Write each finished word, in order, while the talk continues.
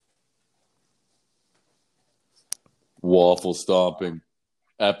Waffle stomping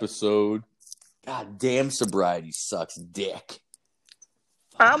episode. God damn, sobriety sucks dick.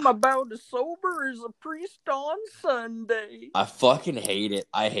 I'm about as sober as a priest on Sunday. I fucking hate it.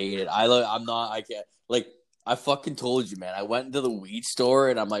 I hate it. I can't. Like, I fucking told you, man. I went into the weed store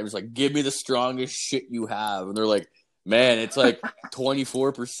and I was like, give me the strongest shit you have. And they're like, man, it's like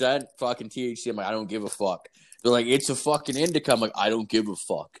 24% fucking THC. I'm like, I don't give a fuck. They're like, it's a fucking indica. I'm like, I don't give a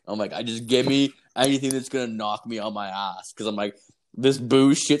fuck. I'm like, I just give me anything that's gonna knock me on my ass. Because I'm like, this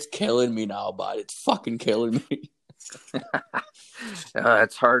booze shit's killing me now, bud. It's fucking killing me.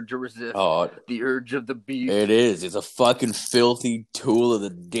 It's hard to resist the urge of the beast. It is. It's a fucking filthy tool of the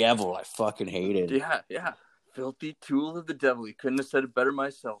devil. I fucking hate it. Yeah. Filthy tool of the devil. You couldn't have said it better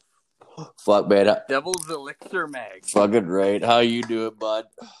myself. Fuck, man. Devil's Elixir Mag. Fucking right. How you do it, bud?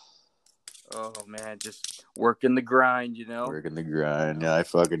 Oh, man. Just working the grind, you know? Working the grind. Yeah, I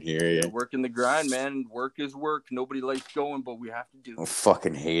fucking hear you. Working the grind, man. Work is work. Nobody likes going, but we have to do it. I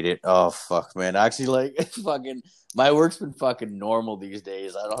fucking hate it. Oh, fuck, man. Actually, like, fucking, my work's been fucking normal these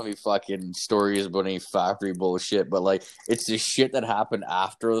days. I don't have any fucking stories about any factory bullshit, but, like, it's the shit that happened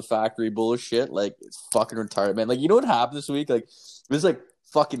after the factory bullshit. Like, it's fucking retarded, man. Like, you know what happened this week? Like, it was, like,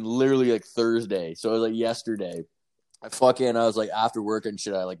 fucking literally, like, Thursday. So, it was, like, yesterday. I was like, after work and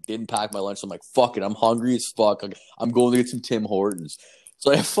shit, I like didn't pack my lunch. So I'm like, fuck it, I'm hungry as fuck. Like, I'm going to get some Tim Hortons.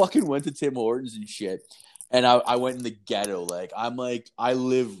 So I fucking went to Tim Hortons and shit. And I went in the ghetto. Like, I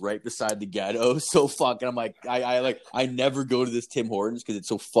live right beside the ghetto. So fucking, I'm like, I never go to this Tim Hortons because it's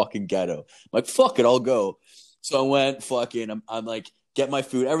so fucking ghetto. I'm like, fuck it, I'll go. So I went fucking, I'm like, get my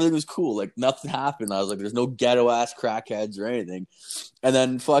food. Everything was cool. Like, nothing happened. I was like, there's no ghetto ass crackheads or anything. And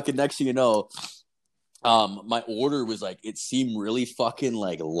then fucking next thing you know, my order was like, it seemed really fucking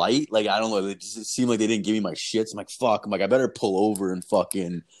like light. Like, I don't know. It seemed like they didn't give me my shits. I'm like, fuck. I'm like, I better pull over and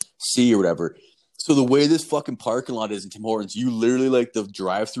fucking see or whatever. So the way this fucking parking lot is in Tim Hortons, you literally like the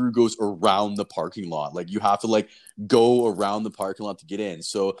drive-through goes around the parking lot. Like, you have to like go around the parking lot to get in.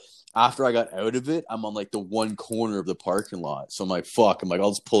 So after I got out of it, I'm on like the one corner of the parking lot. So I'm like, fuck. I'm like, I'll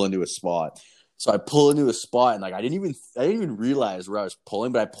just pull into a spot. So I pull into a spot and like I didn't even realize where I was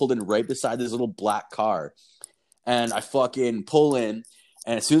pulling, but I pulled in right beside this little black car. And I fucking pull in,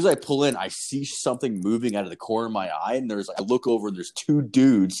 and as soon as I pull in, I see something moving out of the corner of my eye, and I look over and there's two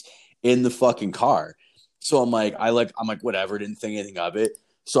dudes in the fucking car. So I'm like, whatever, didn't think anything of it.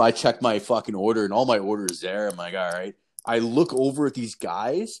 So I check my fucking order and all my orders there. I'm like, all right. I look over at these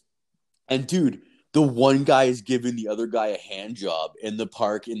guys, and dude, the one guy is giving the other guy a hand job in the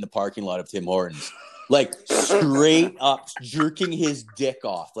parking lot of Tim Hortons. Like, straight up jerking his dick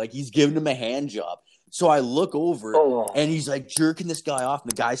off. Like, he's giving him a hand job. So I look over, and he's, like, jerking this guy off,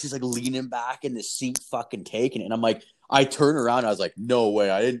 and the guy's just, like, leaning back in the seat fucking taking it. And I'm like, I turn around, and I was like, no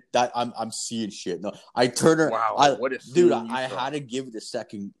way. I'm seeing shit. No, I turn around. Wow, what a scene I had to give it a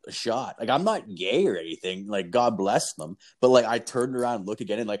second shot. Like, I'm not gay or anything. Like, God bless them. But, like, I turned around and looked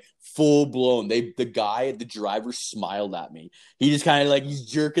again, and, like, full blown. The driver smiled at me. He just kind of, like, he's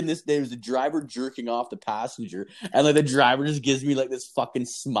jerking this. There was the driver jerking off the passenger, and, like, the driver just gives me, like, this fucking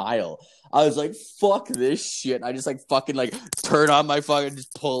smile. I was like, fuck this shit. I just, like, fucking, like, turn on my fucking,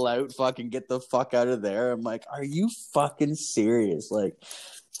 just pull out, fucking get the fuck out of there. I'm like, are you fucking serious? Like,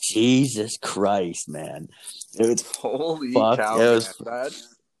 Jesus Christ, man. It was holy cow. It was,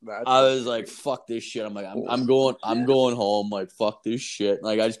 I was like, fuck this shit. I'm like, I'm going home. Like, fuck this shit.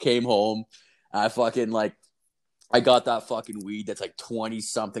 Like, I just came home. I fucking, like, I got that fucking weed that's like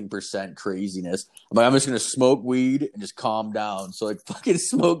 20-something% craziness. I'm like, I'm just going to smoke weed and just calm down. So, like, fucking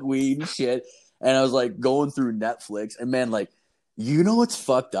smoke weed and shit. And I was, like, going through Netflix. And, man, like, you know what's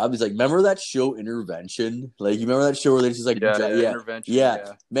fucked up? Is like, remember that show Intervention? Like, you remember that show where they just like, Intervention.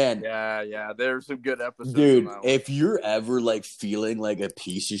 Yeah, man. Yeah. There's some good episodes. Dude, if you're ever like feeling like a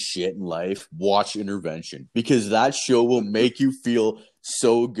piece of shit in life, watch Intervention, because that show will make you feel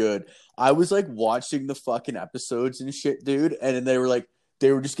so good. I was like watching the fucking episodes and shit, dude, and then they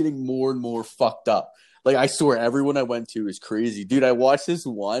were just getting more and more fucked up. Like, I swear, everyone I went to is crazy, dude. I watched this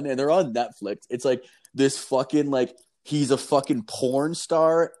one, and they're on Netflix. It's like this fucking like. He's a fucking porn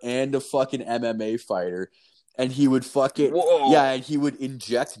star and a fucking MMA fighter. And he would fucking... Whoa. Yeah, and he would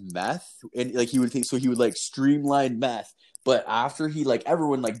inject meth. And, like, he would like, streamline meth. But after he, like,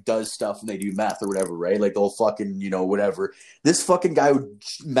 everyone, like, does stuff and they do meth or whatever, right? Like, they'll fucking, you know, whatever. This fucking guy would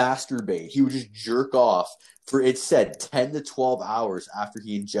masturbate. He would just jerk off for, it said, 10 to 12 hours after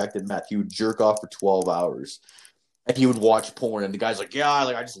he injected meth. He would jerk off for 12 hours. And he would watch porn, and the guy's like, yeah,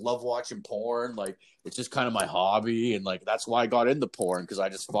 like, I just love watching porn. Like, it's just kind of my hobby, and, like, that's why I got into porn, because I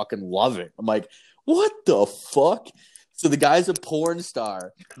just fucking love it. I'm like, what the fuck? So the guy's a porn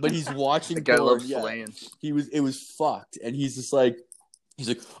star, but he's watching That guy porn. loves Yeah. slaying. It was fucked. And he's like,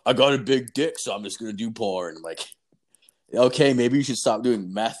 I got a big dick, so I'm just gonna do porn. I'm like, okay, maybe you should stop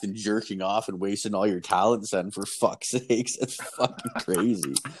doing meth and jerking off and wasting all your talents then, for fuck's sakes. That's fucking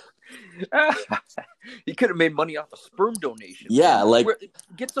crazy. He could have made money off a sperm donation. Yeah, like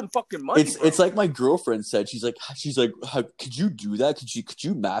get some fucking money. It's like my girlfriend said. She's like, could you do that? Could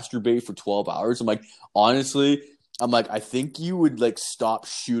you masturbate for 12 hours? I'm like, honestly, I think you would like stop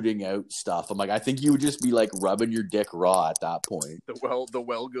shooting out stuff. I'm like, I think you would just be like rubbing your dick raw at that point. The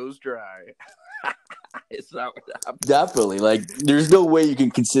well goes dry. Is that what happens? Definitely. Like, there's no way you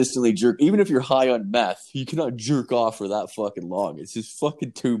can consistently jerk. Even if you're high on meth, you cannot jerk off for that fucking long. It's just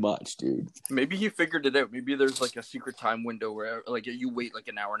fucking too much, dude. Maybe he figured it out. Maybe there's like a secret time window where like you wait like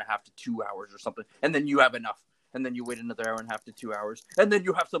an hour and a half to 2 hours or something, and then you have enough, and then you wait another hour and a half to 2 hours, and then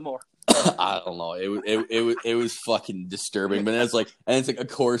you have some more. I don't know. It was fucking disturbing. But it's like, of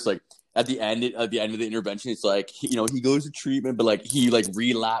course, like at the end of the intervention, it's like, he goes to treatment, but like he like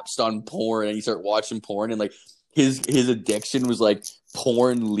relapsed on porn and he started watching porn, and like his addiction was like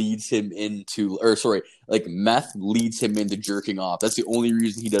porn leads him into, like meth leads him into jerking off. That's the only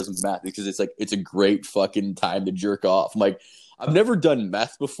reason he does meth, because it's like it's a great fucking time to jerk off. I'm like, I've never done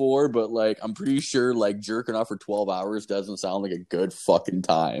meth before, but like I'm pretty sure like jerking off for 12 hours doesn't sound like a good fucking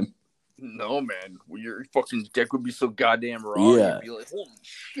time. No, man. Your fucking dick would be so goddamn raw. Yeah. You'd be like, holy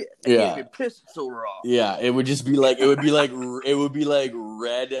shit. I Yeah. can't even piss so raw. Yeah, it would be like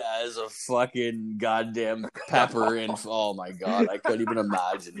red as a fucking goddamn pepper, and oh my god, I couldn't even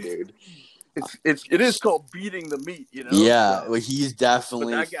imagine, dude. It is called beating the meat, you know? Yeah, well, he's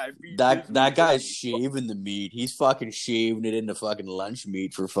definitely that guy's shaving the meat. He's fucking shaving it into fucking lunch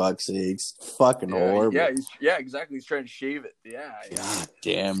meat, for fuck's sakes. Fucking horrible. Yeah, exactly. He's trying to shave it. Yeah. God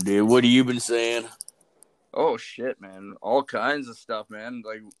damn, dude. What have you been saying? Oh shit, man. All kinds of stuff, man.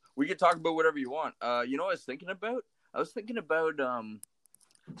 Like, we could talk about whatever you want. You know what I was thinking about? I was thinking about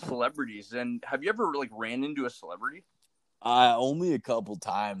celebrities. And have you ever like ran into a celebrity? Only a couple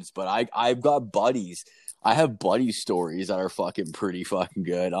times, but I've got buddies. I have buddy stories that are fucking pretty fucking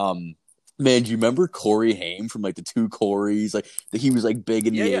good. Man, do you remember Corey Haim from like the two Corys? Like he was like big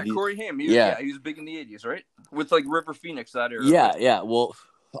in the 80s. Yeah, Corey Haim. He was big in the 80s, right? With like River Phoenix that era. Yeah, yeah. Well,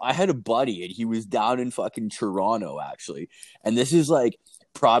 I had a buddy and he was down in fucking Toronto actually, and this is like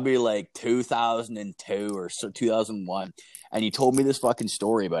probably like 2002 or 2001, and he told me this fucking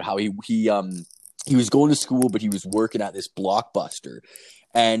story about how he was going to school, but he was working at this Blockbuster.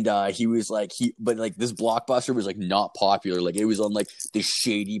 And he was like, this Blockbuster was like not popular. Like it was on like the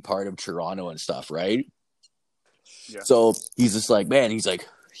shady part of Toronto and stuff, right? Yeah. So he's just like, man, he's like,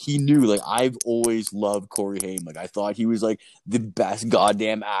 he knew, like, I've always loved Corey Haim. Like I thought he was like the best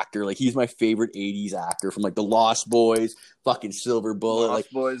goddamn actor. Like he's my favorite 80s actor from like the Lost Boys, fucking Silver Bullet, Lost like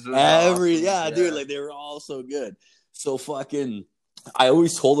Boys awesome. Dude, like they were all so good. So fucking, I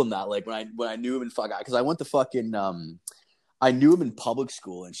always told him that, like, when I knew him in because I went to fucking, I knew him in public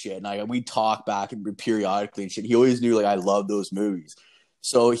school and shit, and we talk back and periodically and shit. He always knew, like, I love those movies.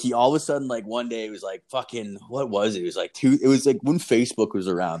 So he all of a sudden, like, one day it was like, fucking, what was it? It was like when Facebook was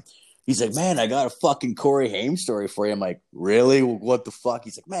around. He's like, man, I got a fucking Corey Haim story for you. I'm like, really? What the fuck?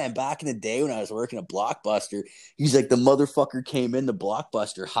 He's like, man, back in the day when I was working at Blockbuster, he's like, the motherfucker came into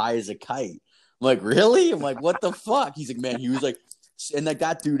Blockbuster high as a kite. I'm like, really? I'm like, what the fuck? He's like, man, he was like, and like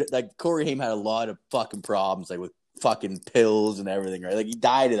that dude, like Corey Haim had a lot of fucking problems, like with fucking pills and everything, right? Like he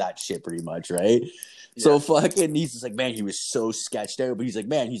died of that shit pretty much, right? Yeah. So fucking, he's just like, man, he was so sketched out, but he's like,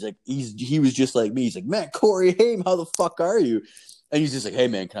 man, he was just like me. He's like, man, Corey Haim, how the fuck are you? And he's just like, hey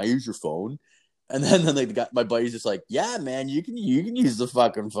man, can I use your phone? And then like my buddy's just like, yeah, man, you can use the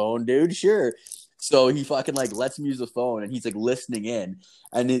fucking phone, dude, sure. So he fucking like lets him use the phone, and he's like listening in,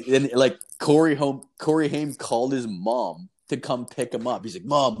 and then like Corey Haim called his mom to come pick him up. He's like,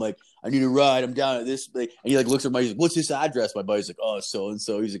 Mom, like, I need a ride. I'm down at this. Like, and he like looks at my, he's like, what's this address? My buddy's like, oh, so and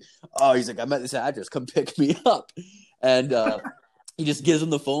so. He's like, I'm at this address. Come pick me up. And he just gives him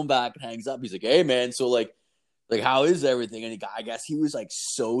the phone back and hangs up. He's like, hey man, so like how is everything? And I guess he was like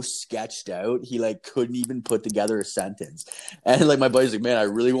so sketched out, he like couldn't even put together a sentence. And like my buddy's like, man, I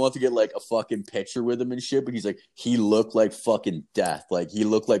really want to get like a fucking picture with him and shit, but he's like, he looked like fucking death. Like he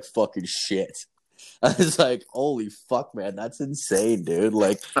looked like fucking shit. I was like, holy fuck, man, that's insane, dude.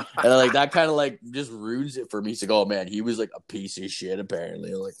 Like, and like that kind of like just ruins it for me. He's like, oh man, he was like a piece of shit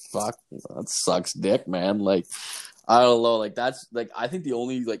apparently. Like, fuck, that sucks dick, man. Like, I don't know. Like, that's like, I think the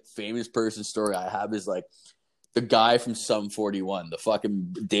only like famous person story I have is like the guy from Sum 41, the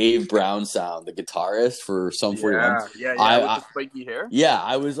fucking Dave Brown sound, the guitarist for Sum 41. Yeah, with the spiky hair. Yeah,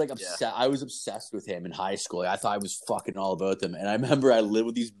 I was like obsessed. I was obsessed with him in high school. I thought I was fucking all about them. And I remember I lived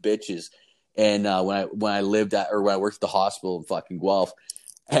with these bitches, and when I worked at the hospital in fucking Guelph,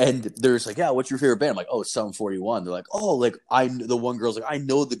 and they're just like, yeah, what's your favorite band? I'm like, oh, Sum 41. They're like, oh, like the one girl's like, I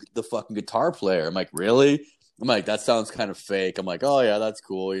know the fucking guitar player. I'm like, really? I'm like, that sounds kind of fake. I'm like, oh yeah, that's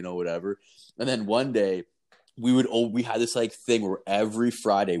cool, whatever. And then one day we had this like thing where every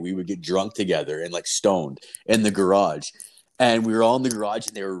Friday we would get drunk together and like stoned in the garage. And we were all in the garage,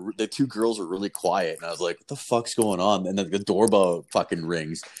 and the two girls were really quiet. And I was like, what the fuck's going on? And then the doorbell fucking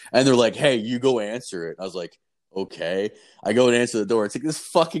rings. And they're like, hey, you go answer it. I was like, okay. I go and answer the door. It's like this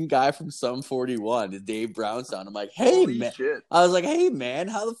fucking guy from Sum 41, the Dave Brown sound. I'm like, hey, Holy man. Shit. I was like, hey, man,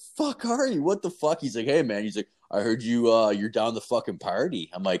 how the fuck are you? What the fuck? He's like, hey, man. He's like, I heard you're down the fucking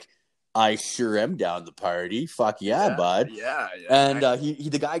party. I'm like, I sure am down the party. Fuck yeah, bud. Yeah. And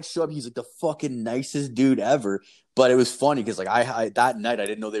the guy showed up. He's like the fucking nicest dude ever. But it was funny because like I that night I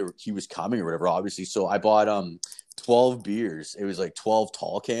didn't know he was coming or whatever. Obviously, so I bought 12 beers. It was like 12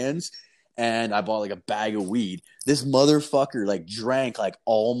 tall cans, and I bought like a bag of weed. This motherfucker like drank like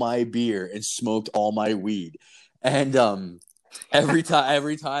all my beer and smoked all my weed, and every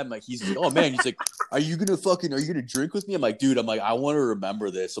time like he's like, oh man, he's like, are you gonna drink with me? I'm like, dude, I want to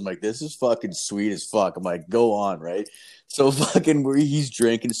remember this. I'm like, this is fucking sweet as fuck. I'm like, go on, right? So fucking he's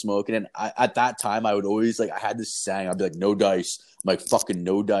drinking, smoking, and at that time I would always like, I had this saying, I'd be like, no dice. I'm like, fucking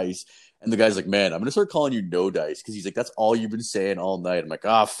no dice. And the guy's like, man, I'm gonna start calling you no dice, because he's like, that's all you've been saying all night. I'm like,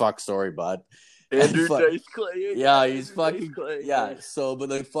 fuck, sorry, bud. Andrew Dice Clay. Yeah, he's fucking yeah. So, but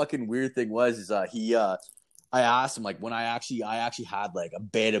the fucking weird thing was I asked him, like, when I actually had like a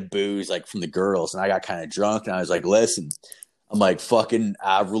bit of booze like from the girls, and I got kind of drunk, and I was like, listen, I'm like, fucking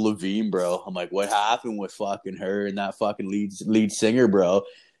Avril Lavigne, bro. I'm like, what happened with fucking her and that fucking lead singer, bro?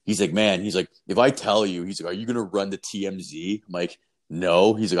 He's like, man, he's like, if I tell you, he's like, are you gonna run the TMZ? I'm like,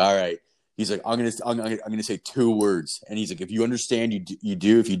 no. He's like, all right. He's like, I'm gonna say 2 words, and he's like, if you understand, you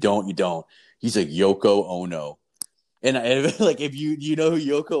do. If you don't, you don't. He's like, Yoko Ono, and like, if you know who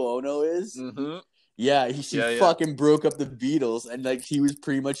Yoko Ono is. Mm-hmm. Yeah, she fucking broke up the Beatles, and like he was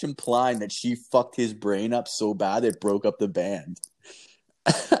pretty much implying that she fucked his brain up so bad it broke up the band.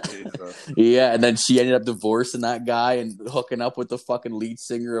 Yeah, and then she ended up divorcing that guy and hooking up with the fucking lead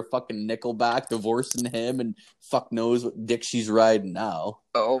singer of fucking Nickelback, divorcing him, and fuck knows what dick she's riding now.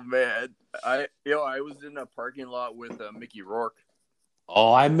 Oh man, I was in a parking lot with Mickey Rourke.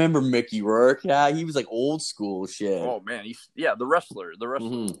 Oh, I remember Mickey Rourke. Yeah, he was like old school shit. Oh man, the wrestler.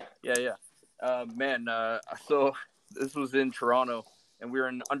 Mm-hmm. Yeah. So this was in Toronto, and we were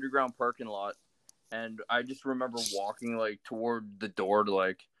in an underground parking lot, and I just remember walking like toward the door to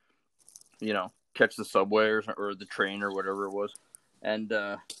like, catch the subway or the train or whatever it was, and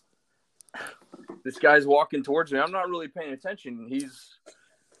this guy's walking towards me. I'm not really paying attention.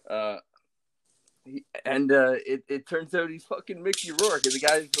 It turns out he's fucking Mickey Rourke, and the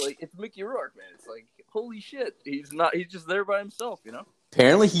guy's like, it's Mickey Rourke, man. It's like, holy shit, he's just there by himself,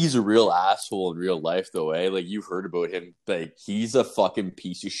 Apparently he's a real asshole in real life, though, eh? Like, you've heard about him. Like, he's a fucking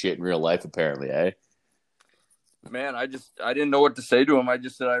piece of shit in real life, apparently, eh? Man, I didn't know what to say to him. I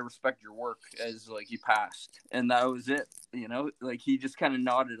just said, I respect your work, as, like, he passed. And that was it, Like, he just kind of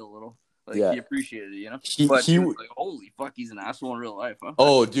nodded a little. Like, he appreciated it, But he was like, holy fuck, he's an asshole in real life, huh?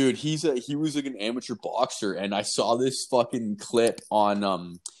 Oh, dude, he was, like, an amateur boxer, and I saw this fucking clip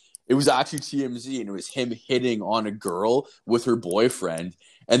on, it was actually TMZ, and it was him hitting on a girl with her boyfriend,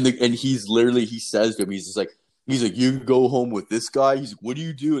 and he's literally, he says to him, he's like, you go home with this guy. He's like, what do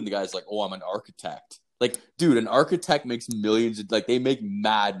you do? And the guy's like, oh, I'm an architect. Like, dude, an architect makes millions. Like, they make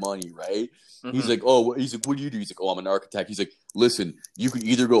mad money, right? Mm-hmm. He's like, what do you do? He's like, oh, I'm an architect. He's like, listen, you could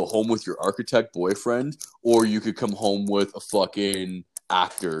either go home with your architect boyfriend, or you could come home with a fucking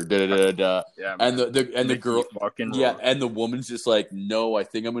actor. Yeah, and the girl, and the woman's just like, no, I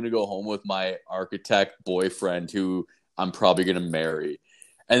think I'm gonna go home with my architect boyfriend, who I'm probably gonna marry.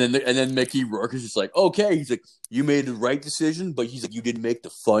 And then Mickey Rourke is just like, okay. He's like, you made the right decision, but he's like, you didn't make the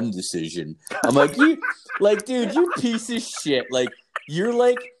fun decision. I'm like, dude, you piece of shit. Like, you're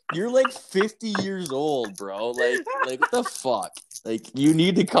like 50 years old, bro. Like what the fuck? Like, you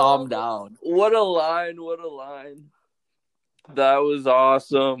need to calm down. What a line. That was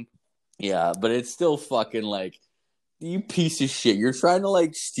awesome. Yeah, but it's still fucking like, you piece of shit. You're trying to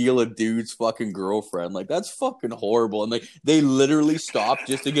like steal a dude's fucking girlfriend. Like, that's fucking horrible. And like, they literally stopped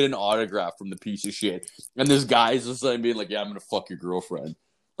just to get an autograph from the piece of shit. And this guy's just like being like, yeah, I'm gonna fuck your girlfriend.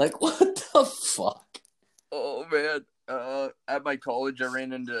 Like, what the fuck? Oh man. At my college, I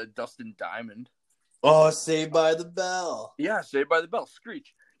ran into Dustin Diamond. Oh, Saved by the Bell. Yeah, Saved by the Bell,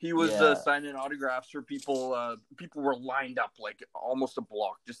 Screech. He was Yeah. signing autographs for people. People were lined up like almost a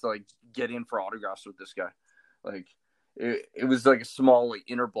block just to like get in for autographs with this guy. Like it was like a small like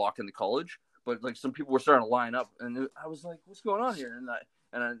inner block in the college, but like some people were starting to line up, and I was like, "What's going on here?"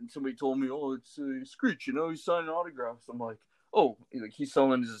 And somebody told me, "Oh, it's Screech. You know, he's signing autographs." I'm like, "Oh, like he's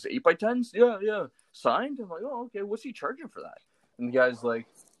selling his 8x10s? Yeah, signed." I'm like, "Oh, okay. What's he charging for that?" And the guy's like,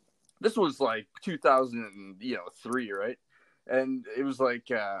 "This was like 2003, right?" And it was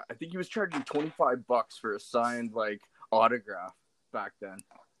like I think he was charging $25 for a signed like autograph back then.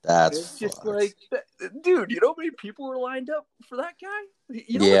 That's It's just fucked. like, dude, you know how many people were lined up for that guy?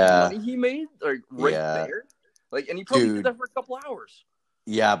 You know Yeah. how much money he made, like right Yeah. there, like, and he probably Dude. did that for a couple hours.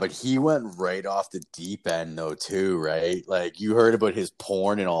 Yeah, but he went right off the deep end though too, right? Like you heard about his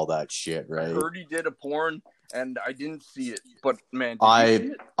porn and all that shit, right? I heard he did a porn, and I didn't see it, but man, did you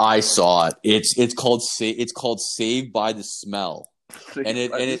see it? I saw it. It's called Saved by the Smell. And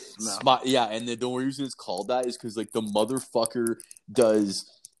the reason it's called that is because like the motherfucker does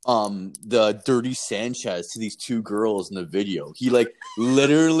the dirty Sanchez to these two girls in the video. He like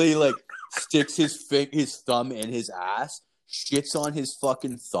literally like sticks his thumb in his ass, shits on his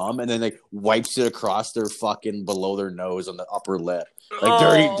fucking thumb, and then like wipes it across their fucking below their nose on the upper lip.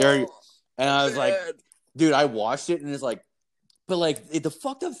 Like dirty. And I was like, dude, I watched it and it's like, but like the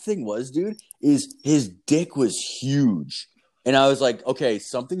fucked up thing was, dude, is his dick was huge. And I was like, okay,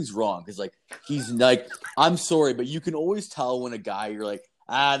 something's wrong. Because, like, he's like, I'm sorry, but you can always tell when a guy, you're like,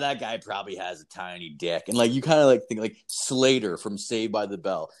 that guy probably has a tiny dick. And, like, you kind of, like, think, like, Slater from Saved by the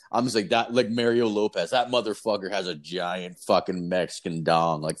Bell. I'm just like, that, like, Mario Lopez, that motherfucker has a giant fucking Mexican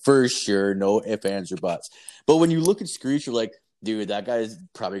dong. Like, for sure, no ifs, ands, or buts. But when you look at Screech, you're like, dude, that guy's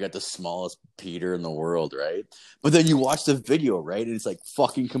probably got the smallest Peter in the world, right? But then you watch the video, right? And it's, like,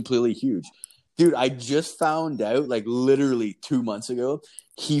 fucking completely huge. Dude, I just found out, like, literally 2 months ago,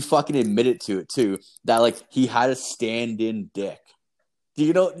 he fucking admitted to it, too, that, like, he had a stand-in dick. Do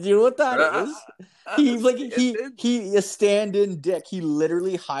you know what that is? He a stand-in dick. He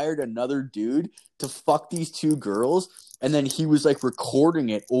literally hired another dude to fuck these two girls, and then he was, like, recording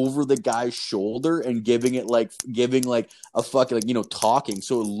it over the guy's shoulder and giving a fucking, like, you know, talking,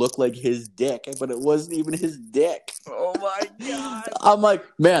 so it looked like his dick, but it wasn't even his dick. Oh, my God. I'm like,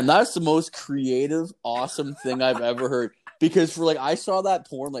 man, that's the most creative, awesome thing I've ever heard. Because for, like, I saw that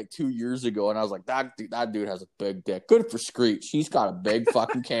porn, like, 2 years ago, and I was like, that dude has a big dick. Good for Screech. He's got a big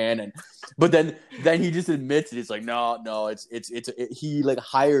fucking cannon. But then he just admits it. It's like, no, he, like,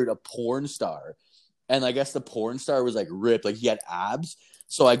 hired a porn star. And I guess the porn star was, like, ripped. Like, he had abs.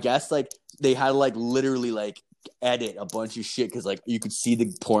 So I guess, like, they had to, like, literally, like, edit a bunch of shit because, like, you could see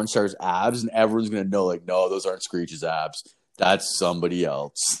the porn star's abs, and everyone's going to know, like, no, those aren't Screech's abs. That's somebody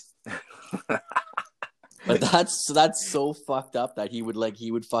else. But that's so fucked up that he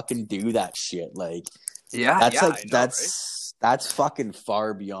would fucking do that shit. Like, that's fucking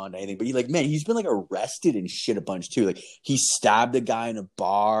far beyond anything. But he's been like arrested and shit a bunch too. Like, he stabbed a guy in a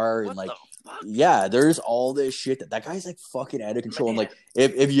bar and like, yeah, there's all this shit that guy's like fucking out of control. Man. And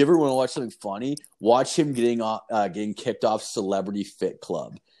like, if you ever want to watch something funny, watch him getting kicked off Celebrity Fit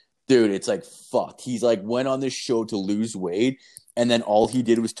Club. Dude, it's like, fuck. He's like went on this show to lose weight, and then all he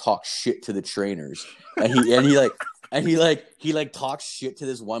did was talk shit to the trainers. And he talks shit to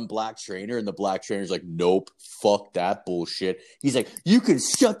this one black trainer, and the black trainer's like, nope, fuck that bullshit. He's like, you can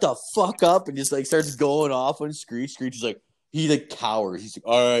shut the fuck up, and just like starts going off on Screech. Screech is like, he like cowers. He's like,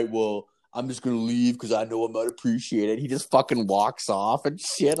 all right, well, I'm just gonna leave because I know I'm not appreciated. He just fucking walks off and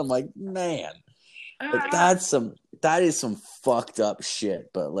shit. I'm like, man. Like, that is some fucked up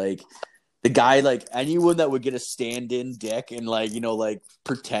shit. But like the guy, like anyone that would get a stand-in dick and like, you know, like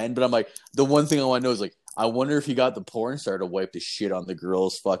pretend. But I'm like, the one thing I want to know is like, I wonder if he got the porn star to wipe the shit on the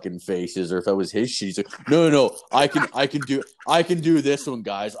girls' fucking faces, or if that was his shit. He's like, no, I can do this one,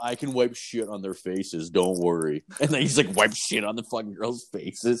 guys. I can wipe shit on their faces. Don't worry. And then he's like, wipe shit on the fucking girls'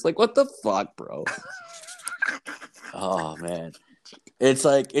 faces. Like, what the fuck, bro? Oh man. It's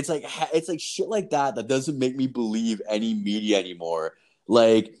like shit like that doesn't make me believe any media anymore.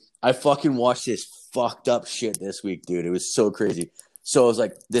 Like, I fucking watched this fucked up shit this week, dude. It was so crazy. So it was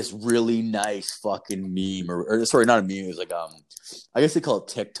like this really nice fucking meme, or sorry, not a meme. It was like I guess they call it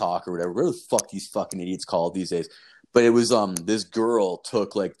TikTok or whatever. Whatever the fuck these fucking idiots call it these days. But it was this girl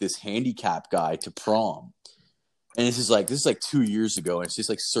took like this handicapped guy to prom, and this is like 2 years ago, and it's just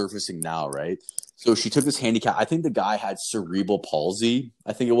like surfacing now, right? So she took this handicap. I think the guy had cerebral palsy.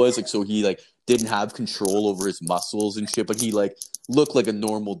 I think it was like, so he like didn't have control over his muscles and shit, but he like looked like a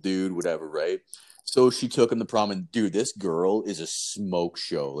normal dude, whatever, right? So she took him to prom, and dude, this girl is a smoke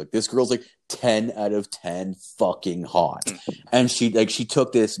show. Like this girl's like 10 out of 10 fucking hot. And she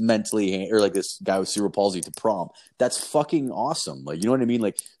took this this guy with cerebral palsy to prom. That's fucking awesome. Like, you know what I mean?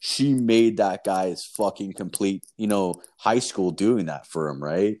 Like she made that guy's fucking complete, high school doing that for him,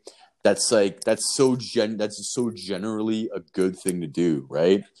 right? That's so generally a good thing to do,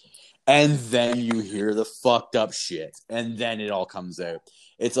 right? And then you hear the fucked up shit, and then it all comes out.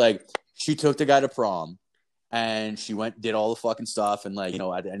 It's like she took the guy to prom, and she did all the fucking stuff, and at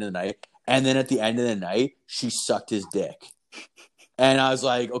the end of the night, and then at the end of the night, she sucked his dick. And I was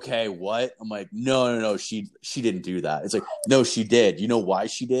like, okay, what? I'm like, no, she didn't do that. It's like, no, she did. You know why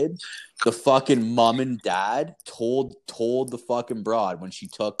she did? The fucking mom and dad told the fucking broad when she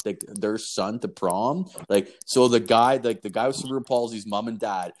took their son to prom. So the guy with cerebral palsy's mom and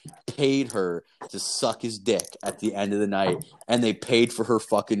dad paid her to suck his dick at the end of the night, and they paid for her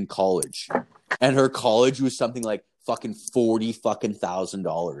fucking college. And her college was something like fucking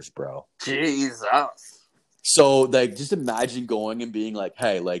 $40,000, bro. Jesus. So, just imagine going and being like,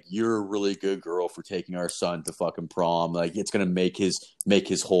 hey, you're a really good girl for taking our son to fucking prom. It's going to make his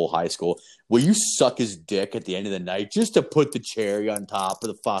whole high school. Will you suck his dick at the end of the night just to put the cherry on top of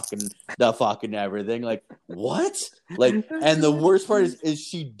the fucking everything? What? And the worst part is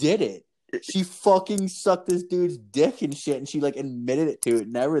she did it. She fucking sucked this dude's dick and shit, and she admitted it to it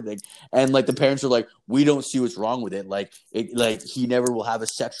and everything. And the parents are like, we don't see what's wrong with it. He never will have a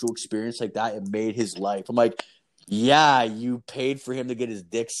sexual experience like that. It made his life. I'm like, yeah, you paid for him to get his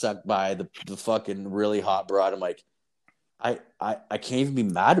dick sucked by the fucking really hot broad. I'm like, I can't even be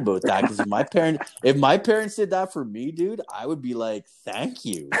mad about that, because if my parents did that for me, dude, I would be like, thank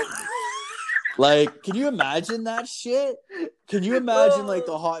you. Can you imagine that shit? Can you imagine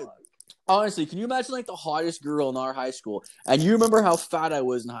Honestly, can you imagine the hottest girl in our high school? And you remember how fat I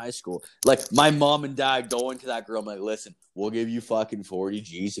was in high school? My mom and dad going to that girl, I'm like, listen, we'll give you fucking 40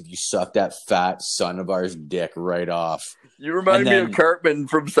 G's if you suck that fat son of ours dick right off. You remind me of Cartman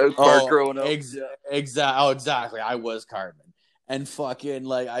from South Park growing up. Exactly. I was Cartman. And fucking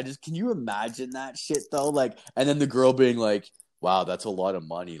can you imagine that shit though? And then the girl being like, wow, that's a lot of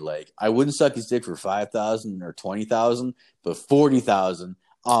money. I wouldn't suck his dick for $5,000 or $20,000, but $40,000.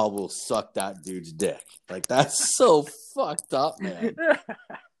 I will suck that dude's dick. That's so fucked up, man.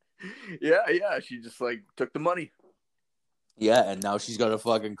 Yeah. She just took the money. Yeah, and now she's got a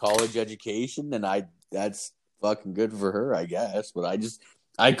fucking college education, and that's fucking good for her, I guess. But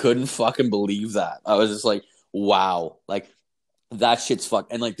I couldn't fucking believe that. I was just like, wow, that shit's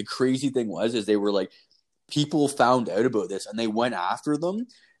fucked. And the crazy thing is they were people found out about this, and they went after them.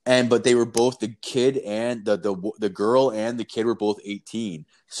 But they were both, the kid and the girl and the kid were both 18,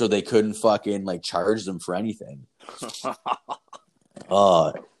 so they couldn't fucking charge them for anything.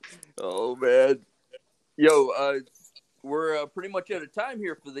 Oh man, yo, we're pretty much out of time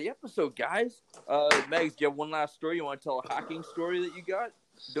here for the episode, guys. Megs, do you have one last story? You want to tell a hacking story that you got?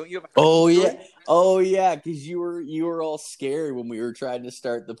 Don't you have a story? Yeah, because you were all scared when we were trying to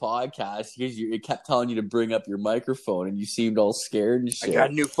start the podcast, because it kept telling you to bring up your microphone, and you seemed all scared and shit. I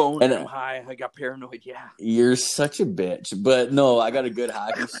got a new phone, and I'm high. I got paranoid. Yeah, you're such a bitch. But no, I got a good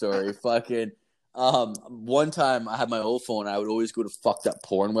hacking story. Fucking one time I had my old phone. I would always go to fucked up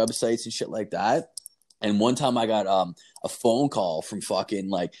porn websites and shit like that. And one time I got a phone call from fucking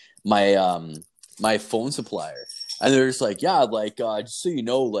my phone supplier. And they're just like, yeah, just so you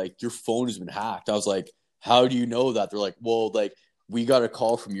know, your phone has been hacked. I was like, how do you know that? They're like, well, we got a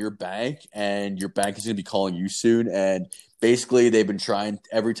call from your bank, and your bank is going to be calling you soon. And basically, they've been trying,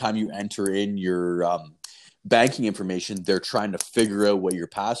 every time you enter in your banking information, they're trying to figure out what your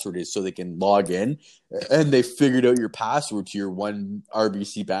password is so they can log in. And they figured out your password to your one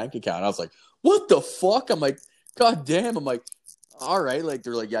RBC bank account. I was like, what the fuck? I'm like, God damn. I'm like, all right.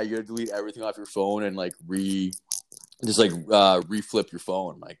 They're like, yeah, you got to delete everything off your phone and reflip your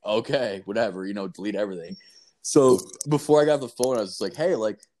phone. I'm like, okay, whatever, delete everything. So before I got the phone, I was just like, hey,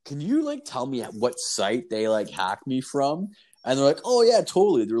 can you tell me what site they hacked me from? And they're like, oh yeah,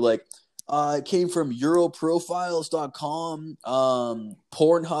 totally. They're like, it came from europrofiles.com,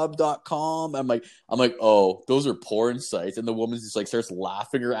 pornhub.com. I'm like, oh, those are porn sites. And the woman just starts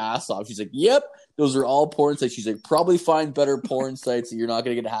laughing her ass off. She's like, yep, those are all porn sites. She's like, probably find better porn sites that you're not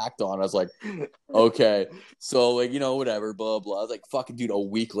going to get hacked on. I was like, okay. So whatever, blah, blah. I was like, fucking dude, a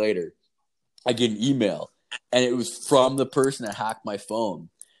week later, I get an email, and it was from the person that hacked my phone.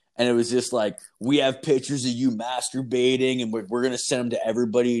 And it was just we have pictures of you masturbating, and we're going to send them to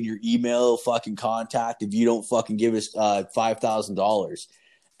everybody in your email fucking contact if you don't fucking give us $5,000.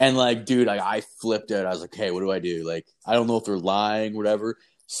 And dude, I flipped out. I was like, hey, what do I do? I don't know if they're lying, whatever.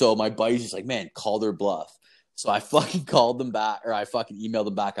 So my buddy's just like, man, call their bluff. So I fucking called them back, or I fucking emailed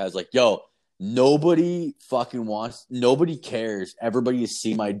them back. I was like, yo, nobody cares. Everybody to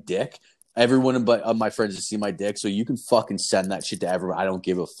see my dick. Everyone but my friends to see my dick. So you can fucking send that shit to everyone. I don't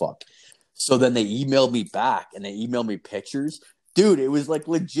give a fuck. So then they emailed me back and they emailed me pictures. Dude, it was like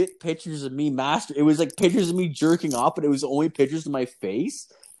legit pictures of me It was like pictures of me jerking off, but it was only pictures of my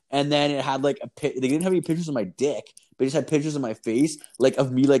face. And then it had like they didn't have any pictures of my dick, but it just had pictures of my face, like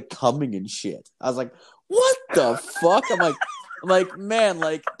of me like coming and shit. I was like, what the fuck? I'm like, man,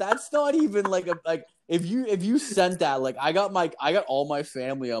 like that's not even like if you sent that, like I got all my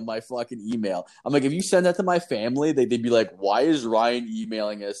family on my fucking email. I'm like, if you send that to my family, they'd be like, why is Ryan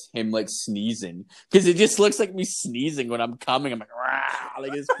emailing us him like sneezing? Because it just looks like me sneezing when I'm coming. I'm like, rah,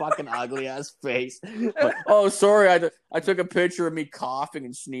 like his fucking ugly ass face. Like, oh, sorry, I took a picture of me coughing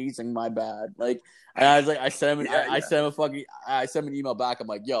and sneezing. My bad. Like, and I was like, I sent him an email back. I'm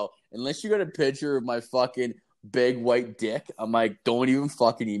like, yo, unless you got a picture of my fucking big white dick, I'm like, don't even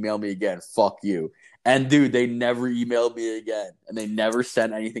fucking email me again. Fuck you. And dude, they never emailed me again, and they never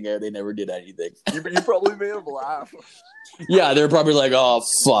sent anything out. They never did anything. You probably made them laugh. Yeah, they're probably like, "Oh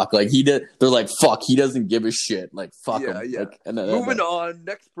fuck!" Like he did. They're like, "Fuck!" He doesn't give a shit. Like fuck him. Yeah. Like, Moving on,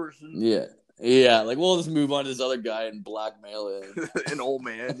 next person. Yeah. Like we'll just move on to this other guy and blackmail him. An old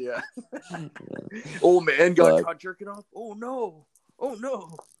man. Yeah. Old man got caught jerking off. Oh no!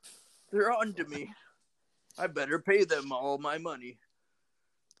 They're on to me. I better pay them all my money.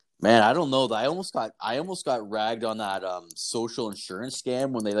 Man, I don't know. I almost got ragged on that social insurance scam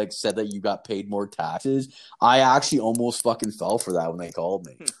when they like said that you got paid more taxes. I actually almost fucking fell for that when they called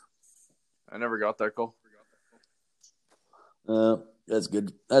me. I never got that call. That's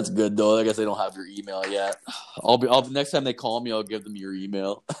good. That's good though. I guess they don't have your email yet. I'll next time they call me, I'll give them your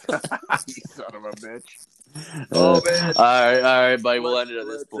email. You son of a bitch. Oh man! All right, buddy. We'll end it at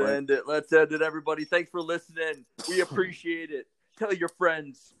this point. Let's end it, everybody. Thanks for listening. We appreciate it. Tell your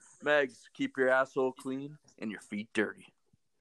friends. Megs, keep your asshole clean and your feet dirty.